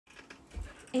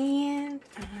And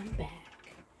I'm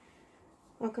back.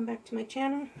 Welcome back to my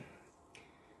channel.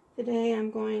 Today I'm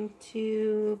going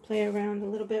to play around a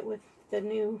little bit with the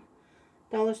new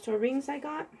dollar store rings I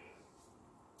got.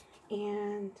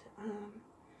 And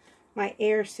my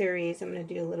air series, I'm going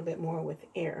to do a little bit more with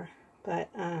air. But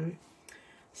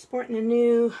sporting a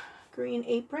new green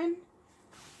apron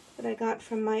that I got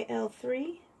from my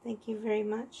L3. Thank you very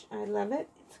much. I love it.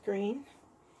 It's green.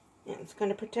 And it's going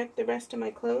to protect the rest of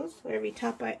my clothes. So every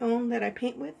top I own that I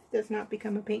paint with does not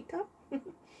become a paint top.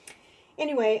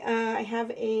 Anyway, I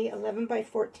have a 11 by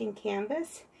 14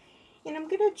 canvas. And I'm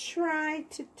going to try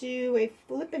to do a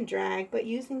flip and drag, but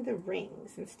using the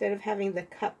rings. Instead of having the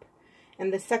cup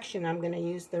and the section, I'm going to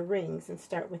use the rings and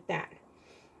start with that.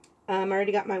 I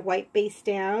already got my white base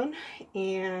down.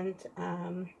 And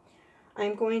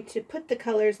I'm going to put the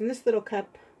colors in this little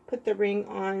cup, put the ring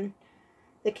on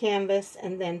the canvas,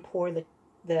 and then pour the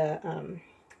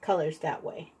colors that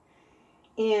way.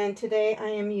 And today I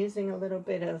am using a little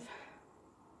bit of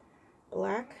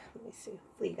black. Let me see,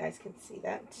 hopefully you guys can see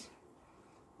that.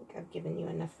 I think I've given you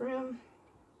enough room.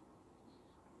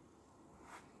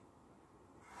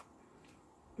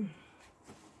 So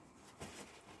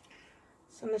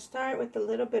I'm going to start with a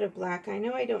little bit of black. I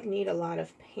know I don't need a lot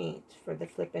of paint for the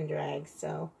flip and drag,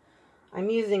 so I'm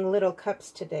using little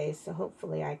cups today, so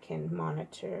hopefully I can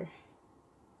monitor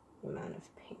the amount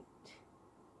of paint.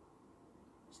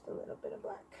 Just a little bit of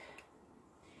black.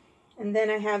 And then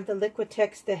I have the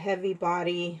Liquitex, the heavy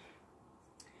body.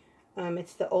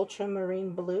 It's the Ultramarine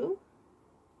blue.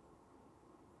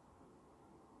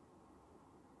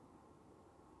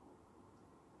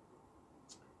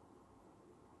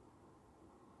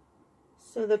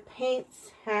 So the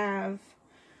paints have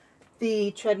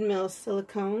the treadmill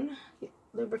silicone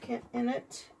lubricant in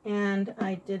it, and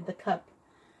I did the cup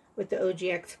with the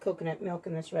OGX coconut milk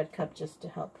in this red cup just to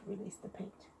help release the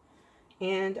paint.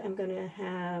 And I'm going to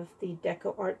have the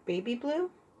DecoArt baby blue.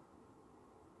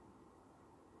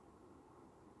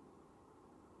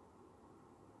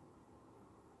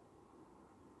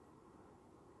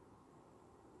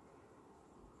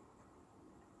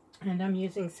 And I'm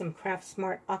using some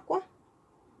CraftSmart Aqua.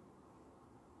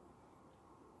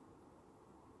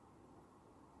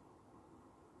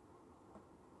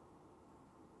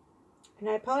 And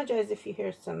I apologize if you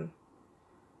hear some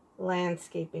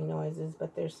landscaping noises,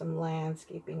 but there's some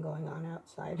landscaping going on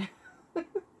outside.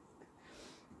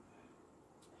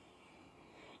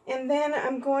 And then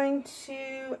I'm going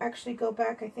to actually go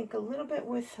back, I think, a little bit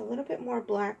with a little bit more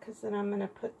black, because then I'm going to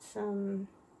put some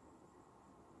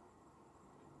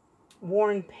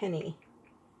worn penny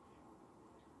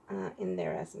in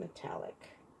there as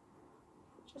metallic.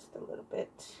 Just a little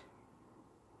bit.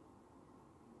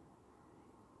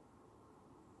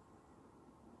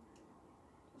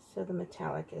 So the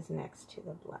metallic is next to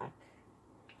the black.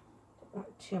 Don't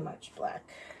want too much black.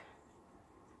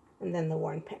 And then the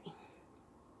worn penny.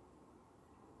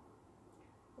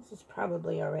 This is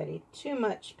probably already too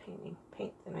much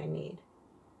paint than I need.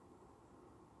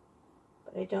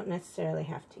 But I don't necessarily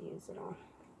have to use it all.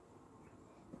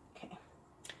 Okay.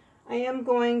 I am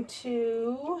going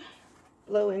to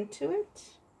blow into it.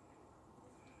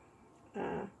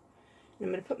 I'm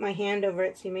going to put my hand over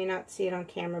it, so you may not see it on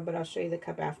camera, but I'll show you the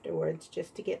cup afterwards,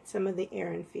 just to get some of the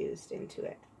air infused into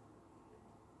it.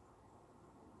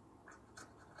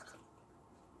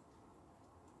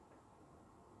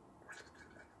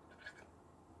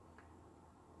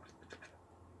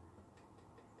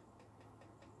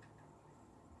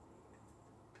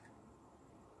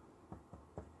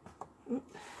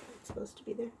 It's supposed to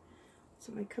be there.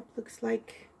 So my cup looks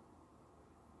like.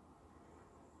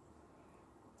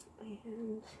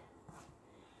 And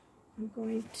I'm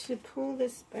going to pull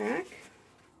this back.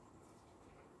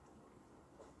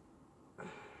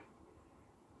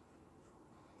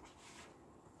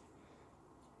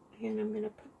 And I'm going to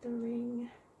put the ring,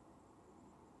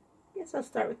 I guess I'll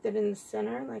start with it in the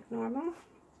center like normal.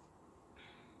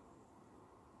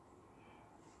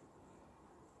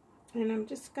 And I'm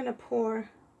just going to pour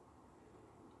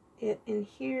it in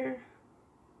here,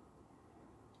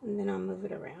 and then I'll move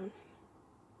it around.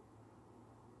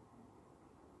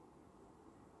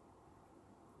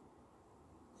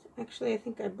 Actually, I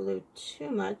think I blew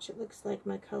too much. It looks like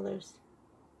my colors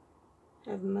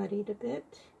have muddied a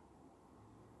bit.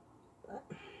 But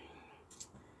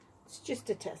it's just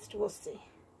a test. We'll see.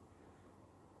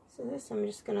 So this, I'm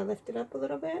just going to lift it up a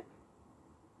little bit.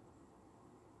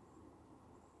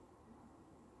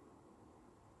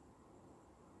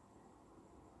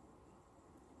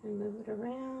 And move it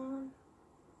around.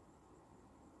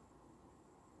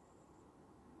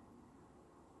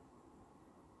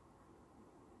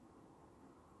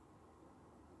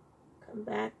 come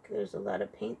back. There's a lot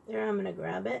of paint there. I'm going to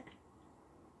grab it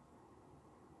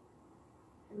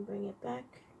and bring it back.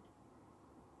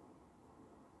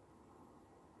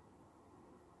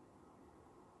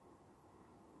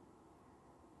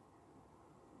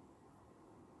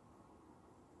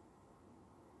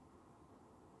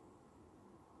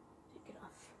 Take it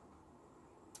off.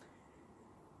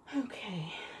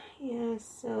 Okay, yeah,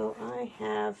 so I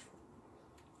have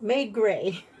made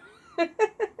gray.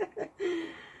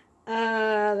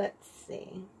 Let's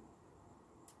see.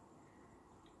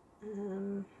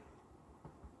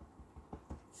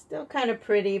 Still kind of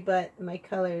pretty, but my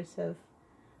colors have,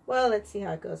 well, let's see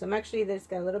how it goes. There's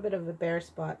got a little bit of a bare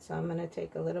spot, so I'm going to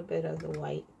take a little bit of the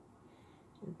white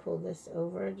and pull this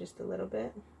over just a little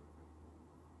bit.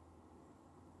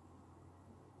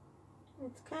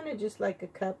 It's kind of just like a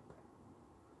cup.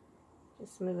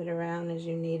 Just move it around as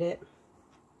you need it.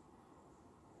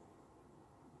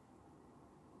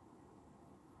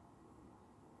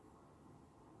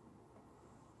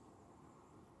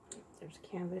 There's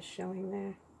canvas showing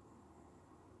there.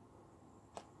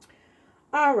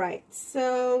 All right,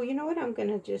 so you know what? I'm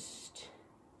gonna just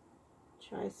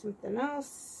try something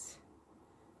else.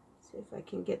 See if I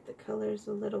can get the colors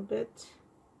a little bit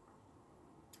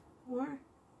more.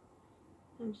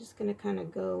 I'm just gonna kind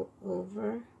of go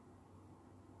over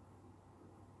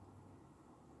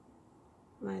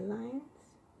my lines.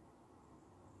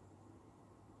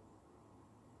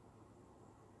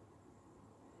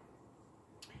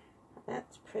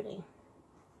 That's pretty.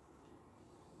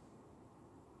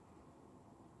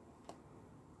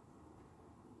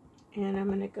 And I'm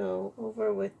going to go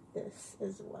over with this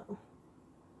as well. So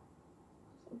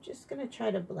I'm just going to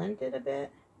try to blend it a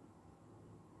bit.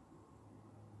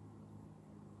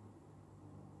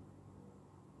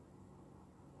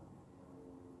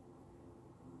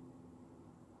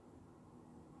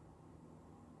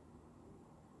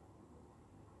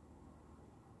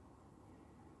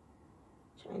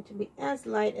 Trying to be as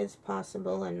light as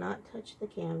possible and not touch the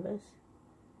canvas.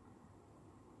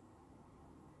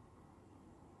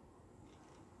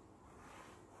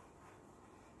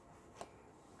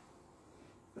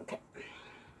 Okay.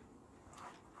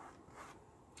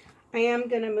 I am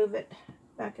going to move it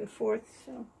back and forth,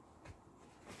 so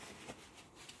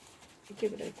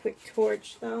give it a quick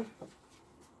torch though.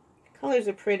 The colors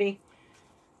are pretty.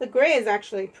 The gray is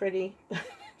actually pretty.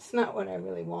 It's not what I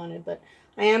really wanted, but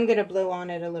I am going to blow on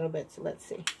it a little bit, so let's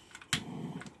see.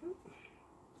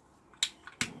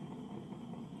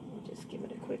 Just give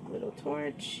it a quick little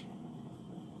torch.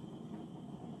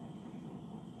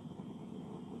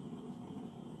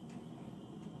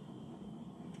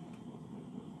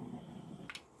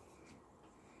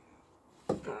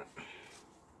 I'm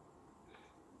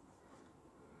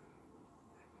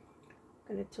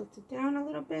going to tilt it down a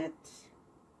little bit.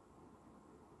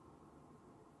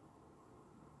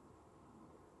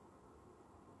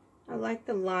 I like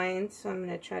the lines, so I'm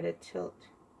going to try to tilt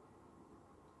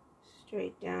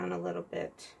straight down a little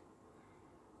bit,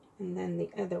 and then the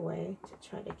other way to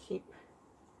try to keep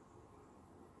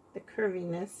the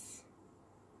curviness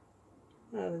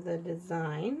of the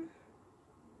design.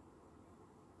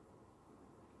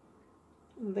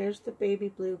 And there's the baby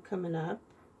blue coming up,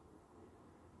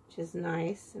 which is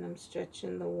nice, and I'm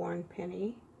stretching the worn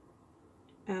penny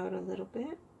out a little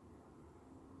bit.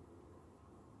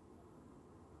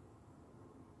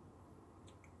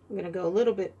 I'm going to go a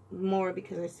little bit more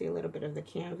because I see a little bit of the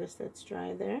canvas that's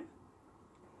dry there.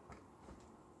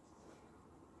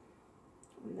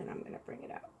 And then I'm going to bring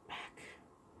it out back.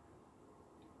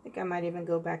 I think I might even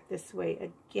go back this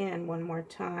way again one more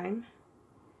time.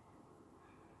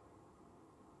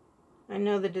 I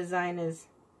know the design is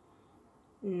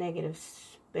negative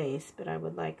space, but I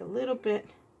would like a little bit.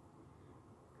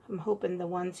 I'm hoping the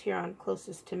ones here on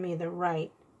closest to me, the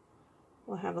right,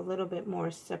 will have a little bit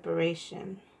more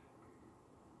separation.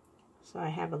 So I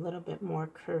have a little bit more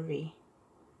curvy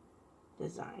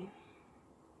design.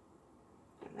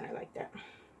 And I like that.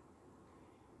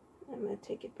 I'm going to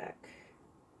take it back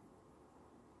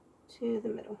to the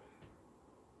middle.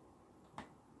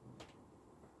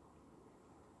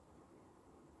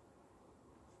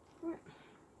 All right.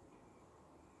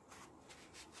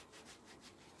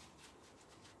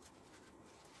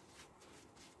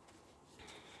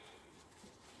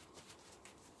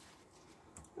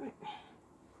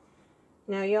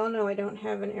 Now, y'all know I don't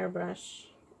have an airbrush.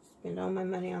 Spend all my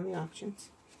money on the auctions.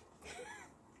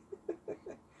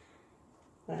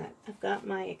 But I've got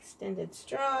my extended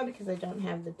straw because I don't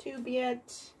have the tube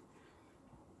yet.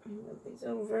 I'll move these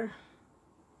over.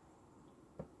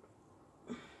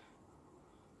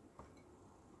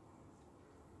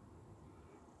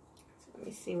 So Let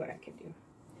me see what I can do.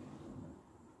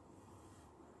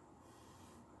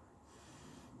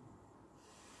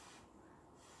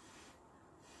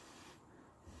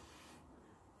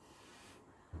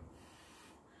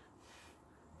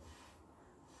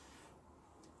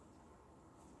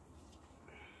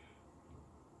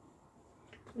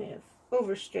 I may have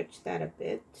overstretched that a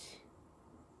bit.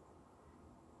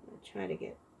 I'll try to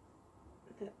get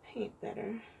that paint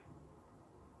better.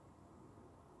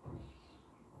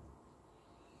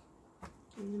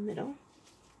 In the middle.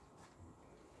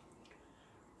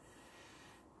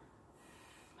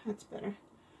 That's better.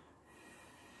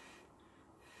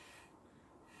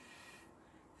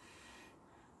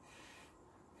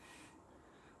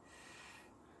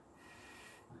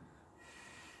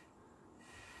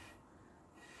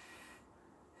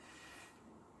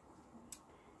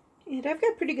 And I've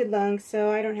got pretty good lungs,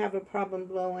 so I don't have a problem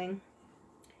blowing.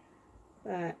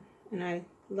 And I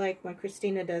like when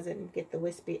Christina does it and get the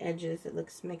wispy edges. It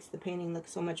makes the painting look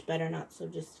so much better, not so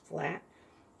just flat.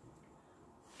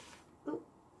 Oh,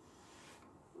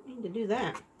 I need to do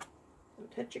that.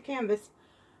 Don't touch your canvas.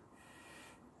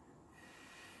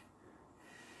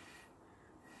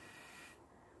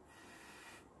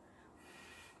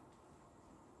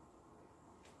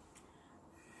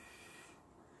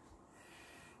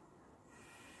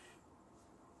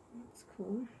 That's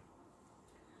cool.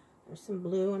 There's some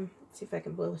blue, and let's see if I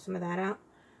can blow some of that out.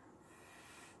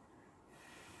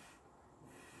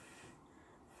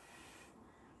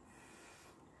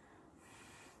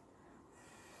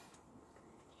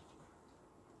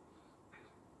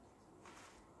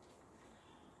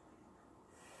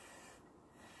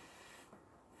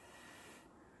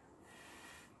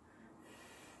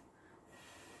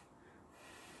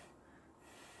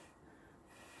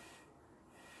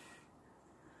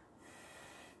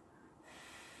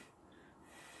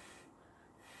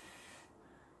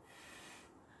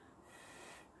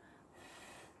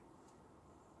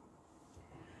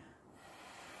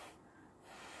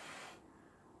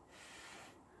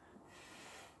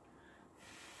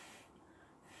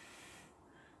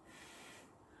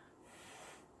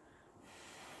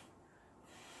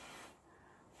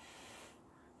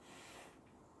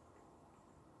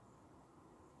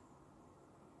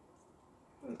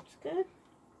 Looks good.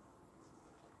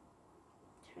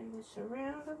 Turn this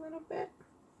around a little bit.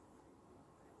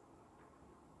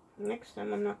 Next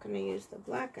time I'm not going to use the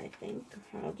black, I think.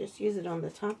 I'll just use it on the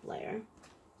top layer.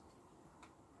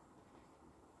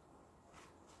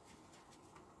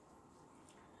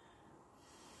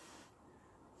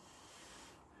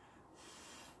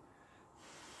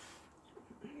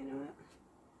 You know what?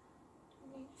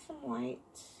 I need some white.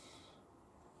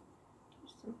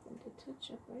 There's something to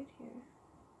touch up right here.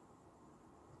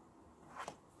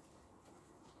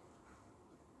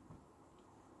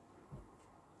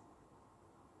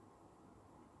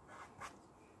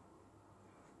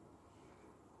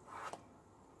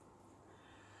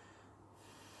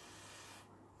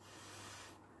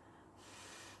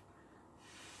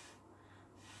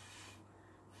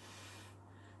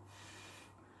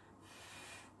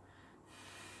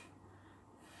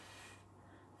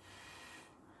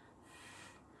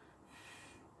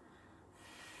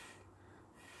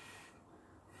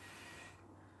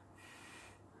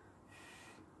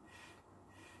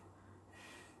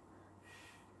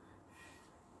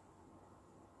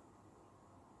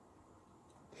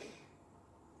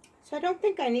 So I don't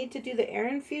think I need to do the air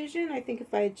infusion. I think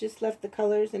if I had just left the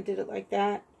colors and did it like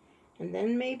that, and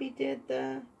then maybe did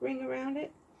the ring around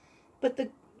it. But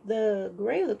the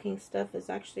gray looking stuff is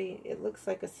actually, it looks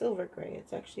like a silver gray.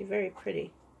 It's actually very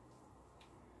pretty.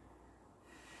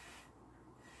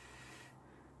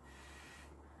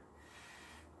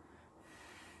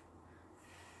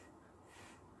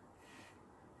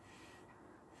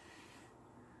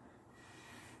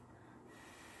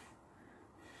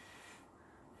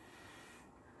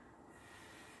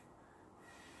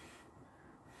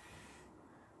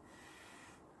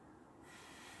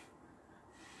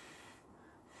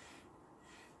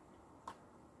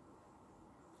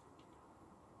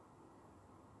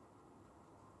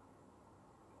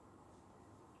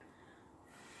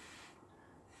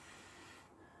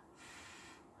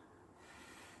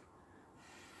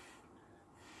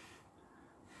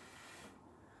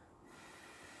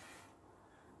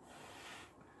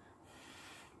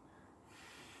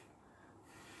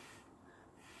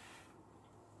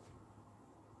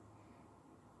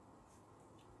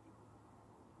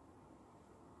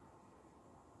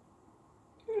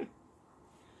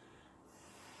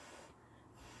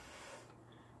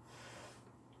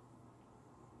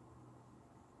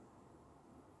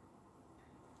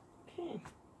 Okay.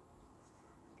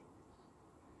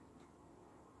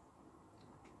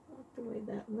 the way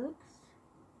that looks.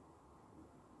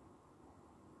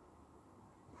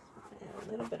 Add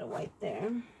a little bit of white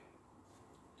there.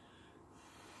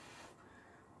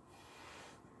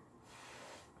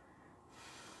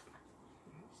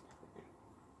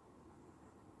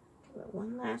 Give it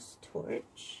one last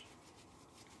torch.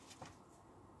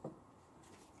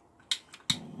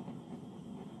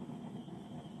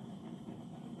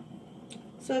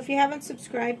 So if you haven't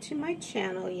subscribed to my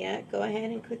channel yet, go ahead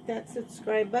and click that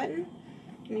subscribe button.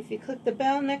 And if you click the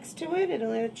bell next to it, it'll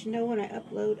let you know when I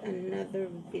upload another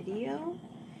video.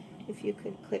 If you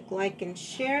could click like and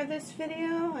share this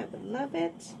video, I would love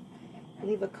it.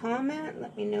 Leave a comment,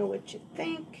 let me know what you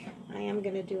think. I am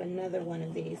going to do another one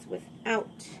of these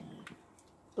without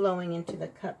blowing into the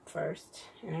cup first.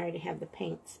 And I already have the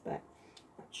paints, but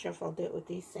not sure if I'll do it with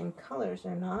these same colors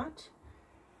or not.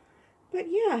 But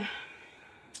yeah.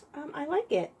 I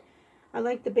like it. I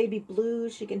like the baby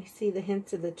blues. You can see the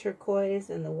hints of the turquoise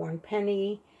and the worn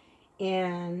penny.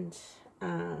 And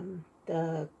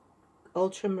the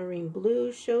ultramarine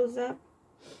blue shows up.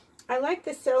 I like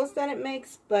the cells that it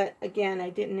makes, but again, I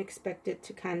didn't expect it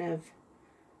to kind of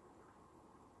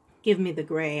give me the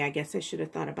gray. I guess I should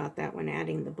have thought about that when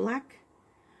adding the black.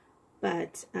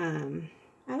 But I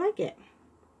like it.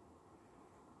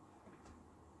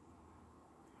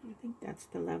 I think that's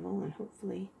the level, and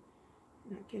hopefully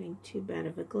not getting too bad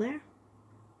of a glare.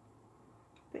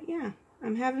 But yeah,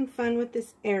 I'm having fun with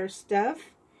this air stuff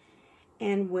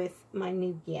and with my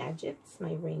new gadgets,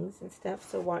 my rings and stuff,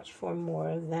 so watch for more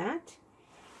of that.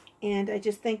 And I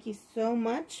just thank you so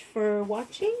much for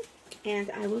watching,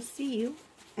 and I will see you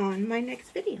on my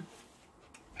next video.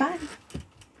 Bye!